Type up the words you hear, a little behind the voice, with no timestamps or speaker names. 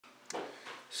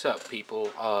Sup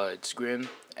people, it's Grim,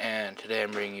 and today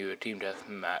I'm bringing you a team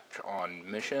deathmatch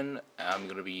on mission. I'm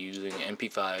going to be using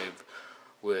MP5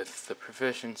 with the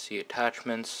proficiency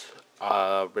attachments,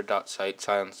 red dot sight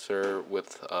silencer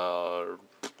with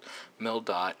mil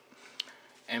dot,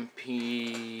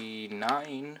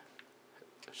 MP9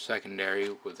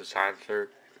 secondary with a silencer,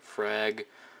 frag,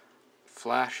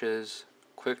 flashes,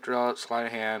 quick draw, sleight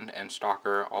of hand, and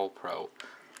stalker all pro.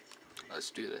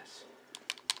 Let's do this.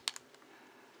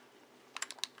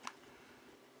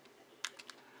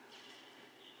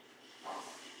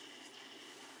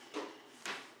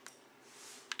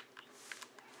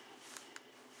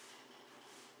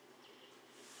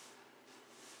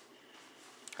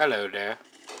 Hello there.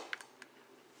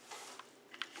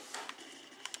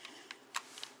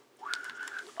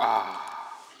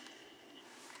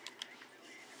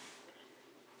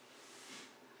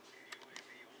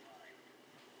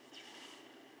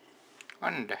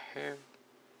 What in the hell?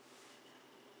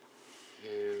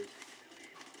 Dude.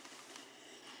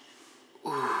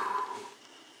 Ooh.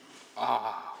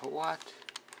 What?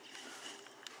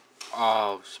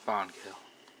 Oh, spawn kill.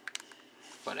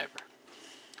 Whatever.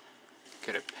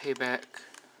 Get a payback.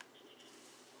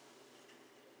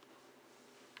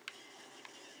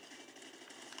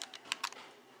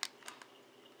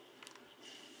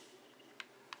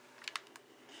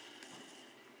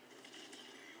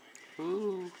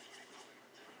 Ooh.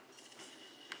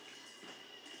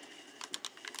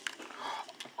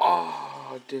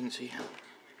 Oh, didn't see him.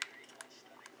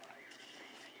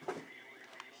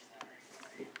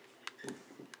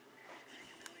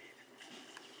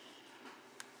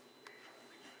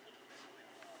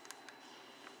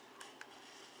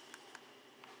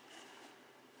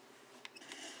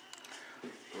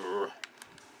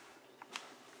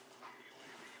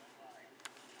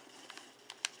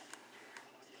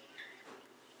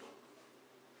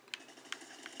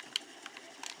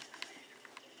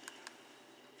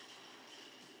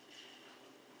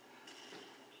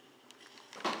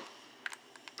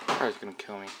 Probably gonna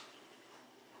kill me.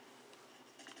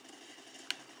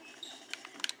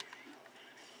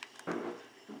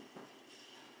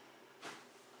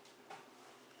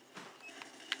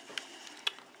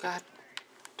 God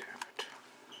damn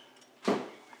it.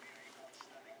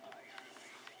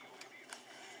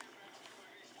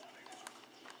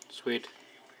 Sweet.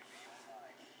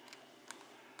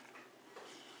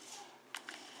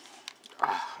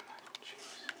 Ah,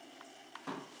 jeez.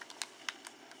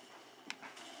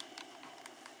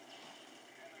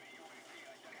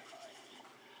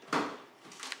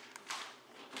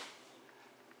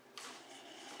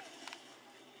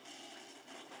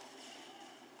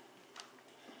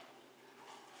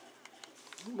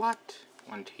 What?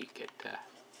 When did he get that?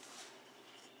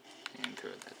 And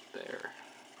throw that there.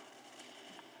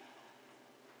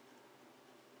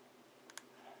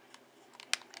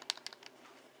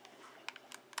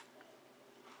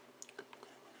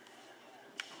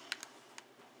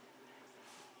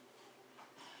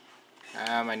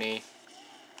 Ah, my knee.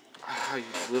 Ah, you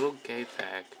little gay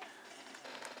fag.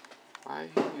 Why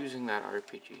are you using that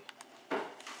RPG?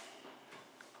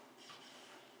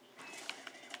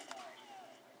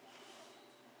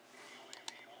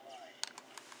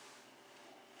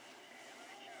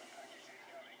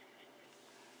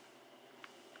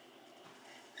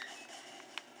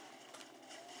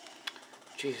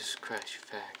 Jesus Christ,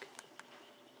 you fag.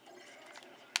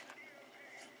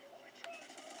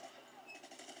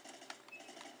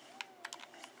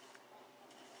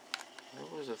 There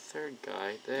was a third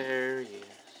guy. There he is.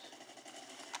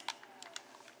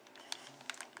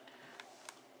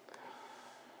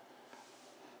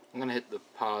 I'm gonna hit the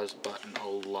pause button a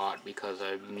lot because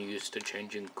I'm used to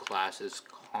changing classes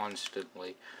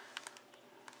constantly.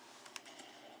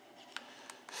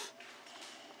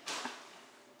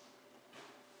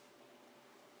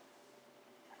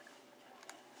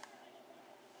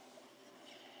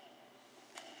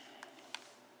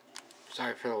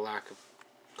 Sorry for the lack of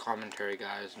commentary,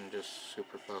 guys. I'm just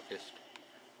super focused.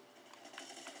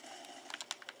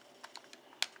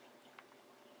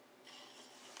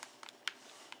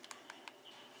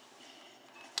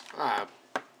 Ah,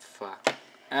 fuck.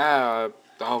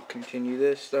 I'll continue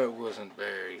this. That wasn't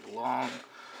very long.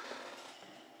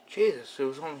 Jesus, it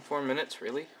was only 4 minutes,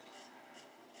 really?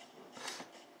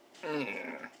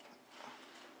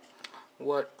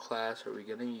 What class are we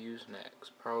gonna use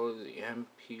next? Probably the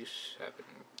MP7.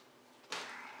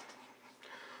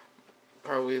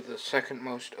 Probably the second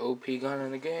most OP gun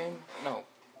in the game. No.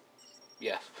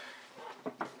 Yes.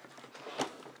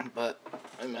 But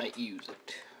I might use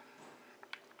it.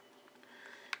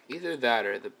 Either that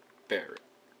or the Barrett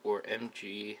or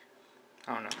MG.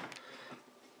 I don't know.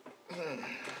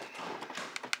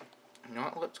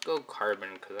 know, let's go carbon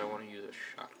because I want to use a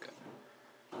shotgun.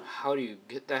 How do you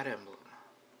get that emblem?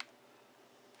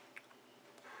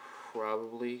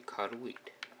 Probably CoD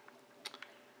wheat.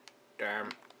 Damn.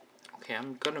 Okay,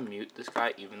 I'm gonna mute this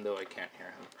guy even though I can't hear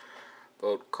him.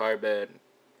 Vote carbon.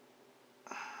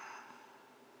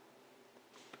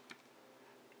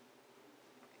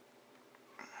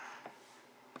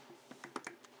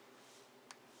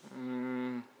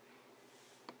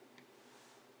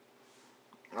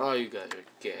 Oh, you guys are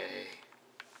gay.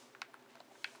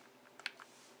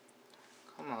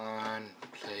 Come on,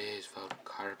 please vote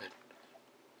carbon.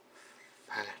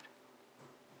 Faggot.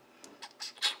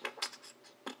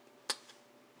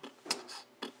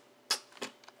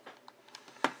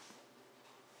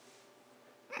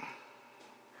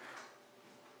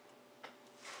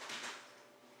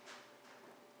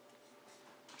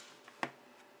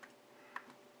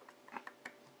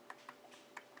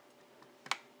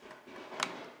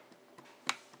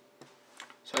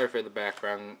 Sorry for the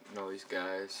background noise,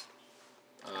 guys.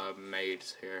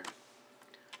 Maids here.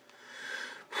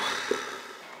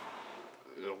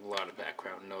 A lot of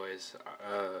background noise.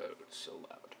 So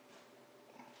loud.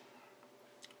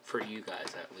 For you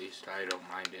guys, at least. I don't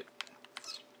mind it.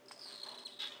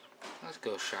 Let's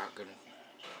go shotgun.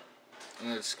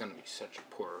 It's gonna be such a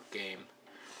poor game.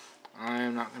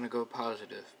 I'm not gonna go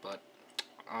positive, but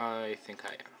I think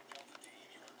I am.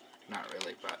 Not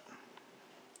really, but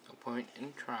no point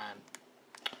in trying.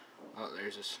 Oh,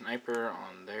 there's a sniper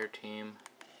on their team.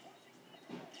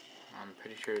 I'm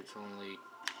pretty sure it's only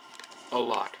a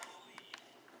lot.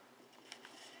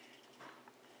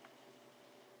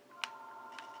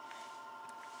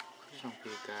 Please don't be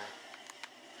a guy.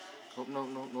 Nope, nope,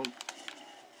 nope, nope.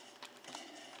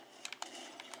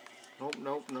 Nope,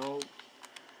 nope, nope.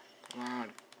 Come on,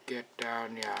 get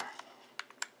down here.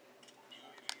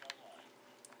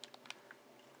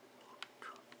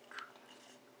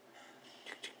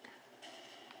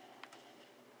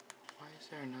 Why is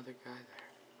there another guy there?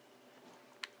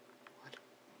 What?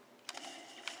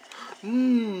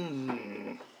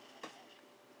 I'm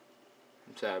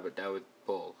sorry, but that was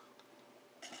bull.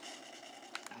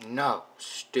 No,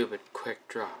 stupid quick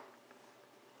draw.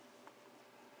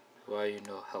 Why you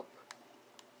no help?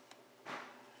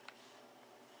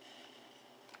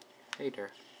 Hey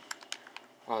there.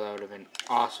 Oh, that would have been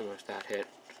awesome if that hit.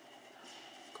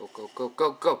 Go, go, go,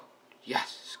 go, go!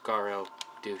 Yes! Scarel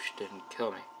douche didn't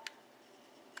kill me.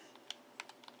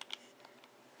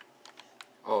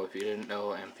 Oh, if you didn't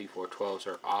know, MP412s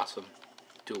are awesome.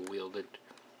 Dual-wielded.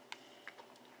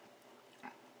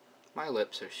 My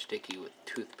lips are sticky with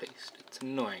toothpaste. It's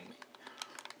annoying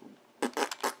me.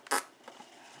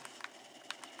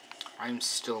 I'm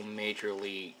still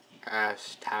majorly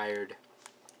ass tired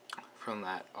from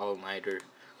that all-nighter.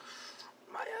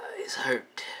 My eyes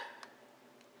hurt.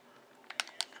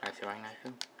 Can I throwing knife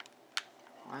him?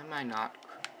 Why am I not?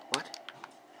 What?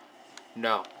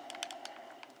 No.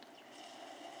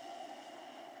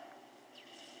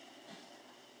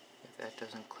 If that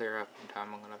doesn't clear up in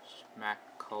time, I'm gonna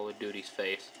smack Call of Duty's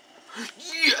face.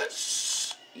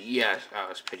 Yes! Yes, that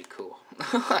was pretty cool.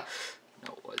 No,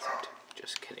 it wasn't.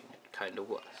 Just kidding. It kinda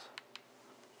was.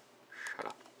 Shut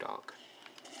up, dog.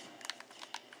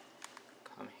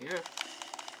 Come here.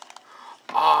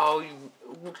 Oh, you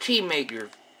teammate, you're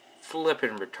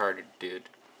flippin' retarded, dude.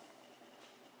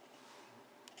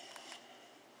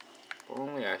 If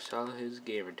only I saw his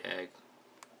gamer tag,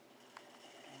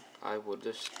 I would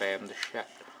have spammed the shit.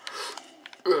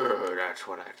 That's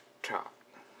what I thought.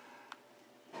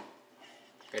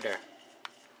 Hey there.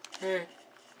 Hey.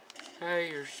 Hey,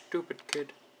 you stupid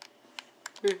kid.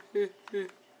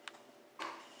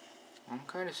 I'm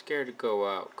kind of scared to go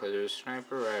out because there's a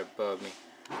sniper right above me.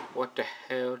 What the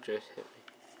hell just hit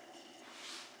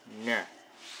me? Nah.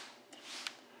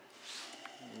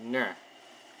 Nah.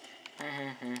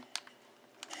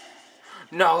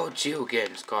 No, it's you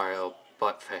again, Scarlet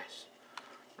Buttface.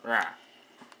 Rah.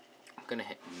 I'm gonna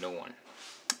hit no one.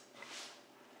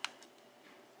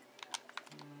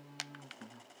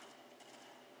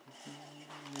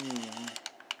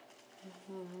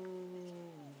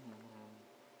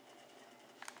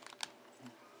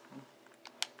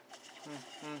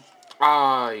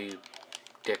 Ah, you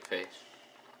dick face.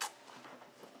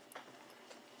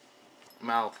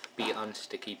 Mouth, be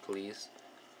unsticky, please.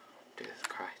 Jesus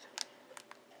Christ.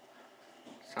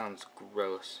 Sounds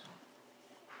gross.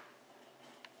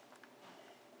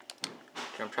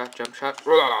 Jump shot, jump shot.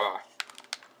 Oh,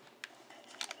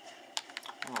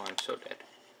 I'm so dead.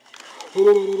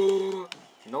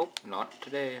 Nope, not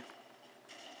today.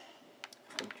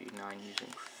 MG9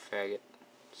 using faggot.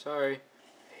 Sorry.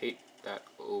 Hate that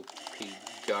OP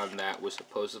gun that was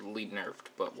supposedly nerfed,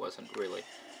 but wasn't really.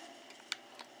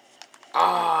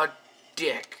 Ah,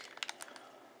 dick!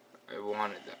 I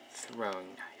wanted that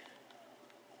throwing knife.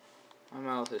 My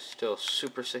mouth is still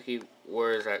super sicky.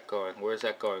 Where is that going? Where's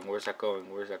that going? Where's that going?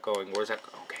 Where's that going? Where's that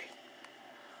going? Okay.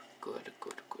 Good.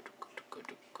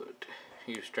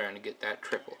 He was trying to get that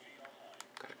triple.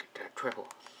 Gotta get that triple.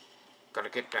 Gotta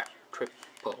get that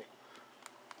triple.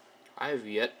 I've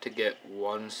yet to get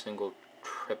one single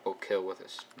triple kill with a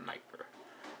sniper.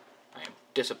 I am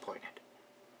disappointed.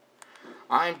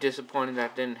 I'm disappointed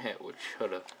that didn't hit, which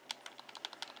should have.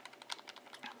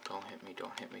 Don't hit me,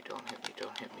 don't hit me, don't hit me,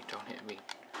 don't hit me, don't hit me.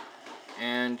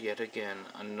 And yet again,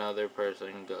 another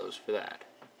person goes for that.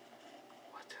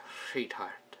 What a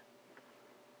retard.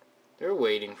 They're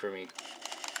waiting for me.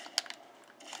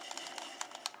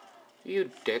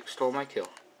 You dick stole my kill.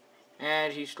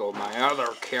 And he stole my other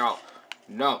kill.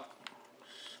 No.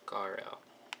 Scarel.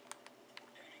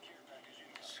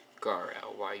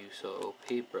 Scarel, why you so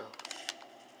OP, bro?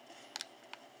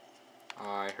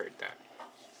 I heard that.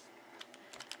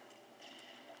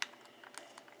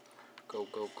 Go.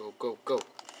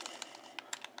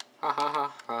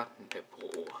 Ha.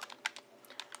 Nipple.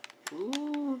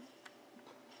 Ooh.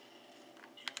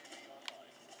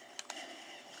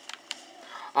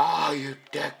 Ah, you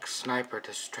dick sniper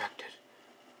distracted.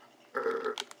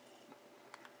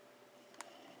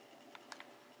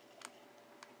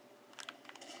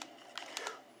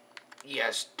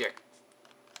 Yes, dick.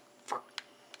 Fuck.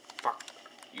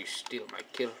 You steal my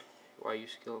kill. Why you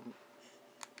steal?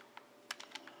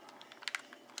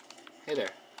 Hey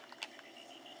there.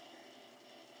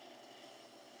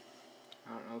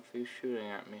 I don't know if he was shooting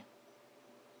at me.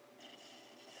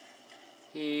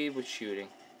 He was shooting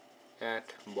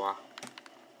at moi.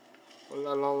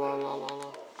 La.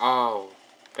 Oh,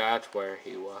 that's where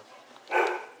he was.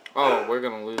 Oh, we're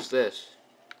gonna lose this.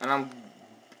 And I'm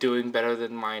doing better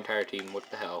than my entire team. What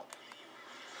the hell?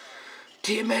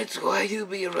 Teammates, why you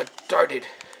be retarded?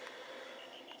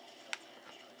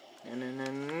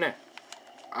 No.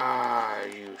 Ah,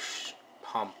 you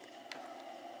pump.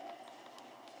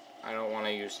 I don't want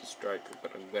to use the striker,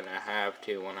 but I'm gonna have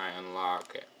to when I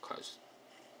unlock it, cause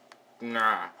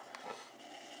nah.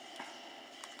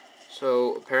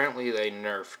 So apparently they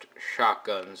nerfed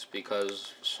shotguns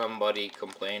because somebody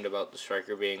complained about the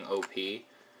striker being OP,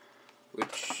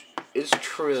 which is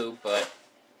true, but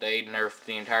they nerfed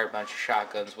the entire bunch of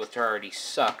shotguns, which already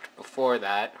sucked before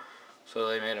that, so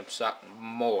they made them suck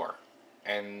more,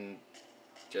 and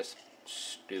just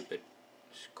stupid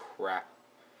crap.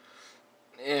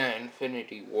 Yeah,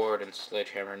 Infinity Ward and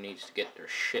Sledgehammer needs to get their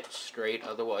shit straight,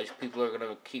 otherwise people are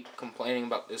gonna keep complaining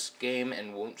about this game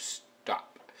and won't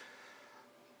stop.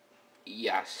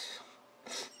 Yes.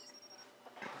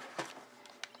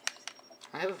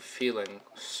 I have a feeling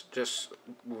just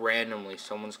randomly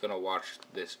someone's gonna watch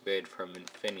this vid from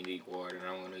Infinity Ward and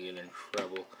I'm gonna get in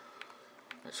trouble.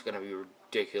 It's gonna be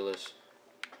ridiculous.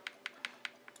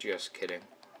 Just kidding.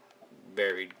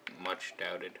 Very much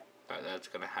doubted that that's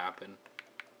gonna happen.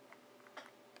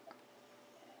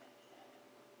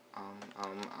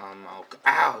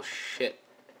 Ow, shit.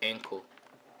 Ankle.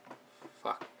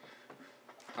 Fuck.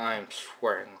 I'm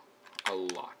swearing a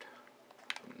lot.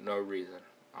 For no reason.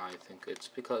 I think it's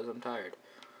because I'm tired.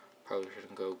 Probably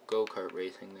shouldn't go go-kart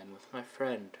racing then with my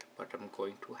friend, but I'm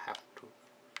going to have to.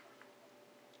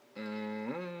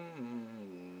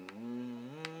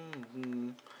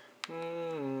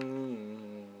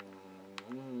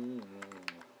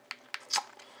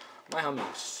 My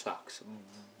humming sucks,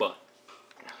 but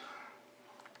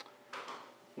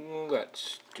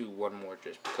let's do one more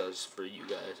just because for you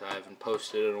guys. I haven't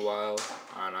posted in a while,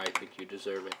 and I think you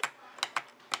deserve it.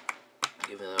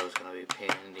 Even though it's going to be a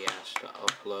pain in the ass to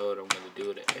upload, I'm going to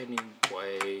do it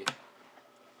anyway.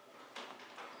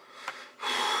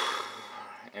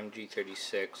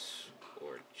 MG36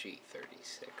 or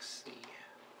G36C.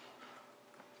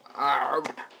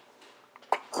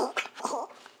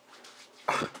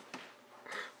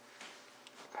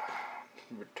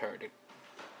 Retarded.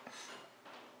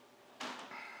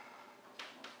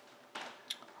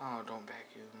 Oh, don't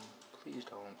vacuum. Please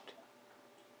don't.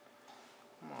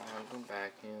 Come on, don't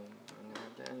vacuum. I'm gonna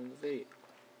have to end the video.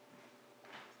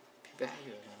 If you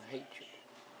vacuum, I hate you.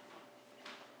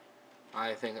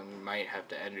 I think I might have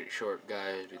to end it short,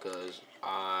 guys, because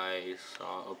I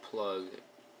saw a plug,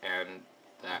 and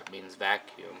that means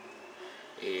vacuum.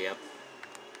 Yep.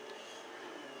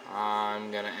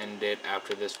 I'm gonna end it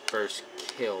after this first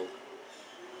kill.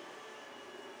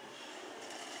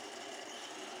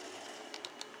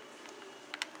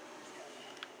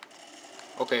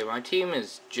 Okay, my team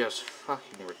is just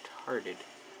fucking retarded.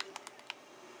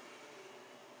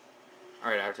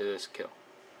 Alright, after this kill.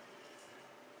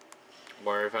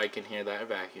 Or if I can hear that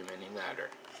vacuum, any ladder.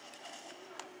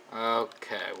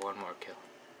 Okay, one more kill.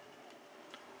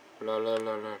 La la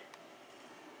la la.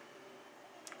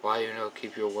 Why you know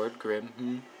keep your word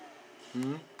grim?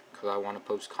 Because I want to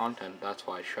post content, that's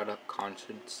why. Shut up,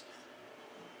 conscience.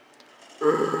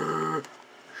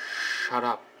 Shut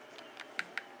up,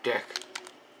 dick.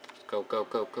 Go, go,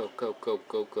 go, go, go, go,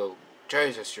 go, go.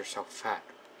 Jesus, you're so fat.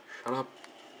 Shut up.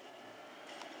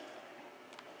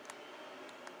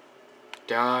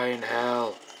 Die in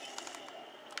hell.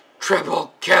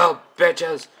 Triple kill,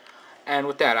 bitches. And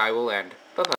with that, I will end.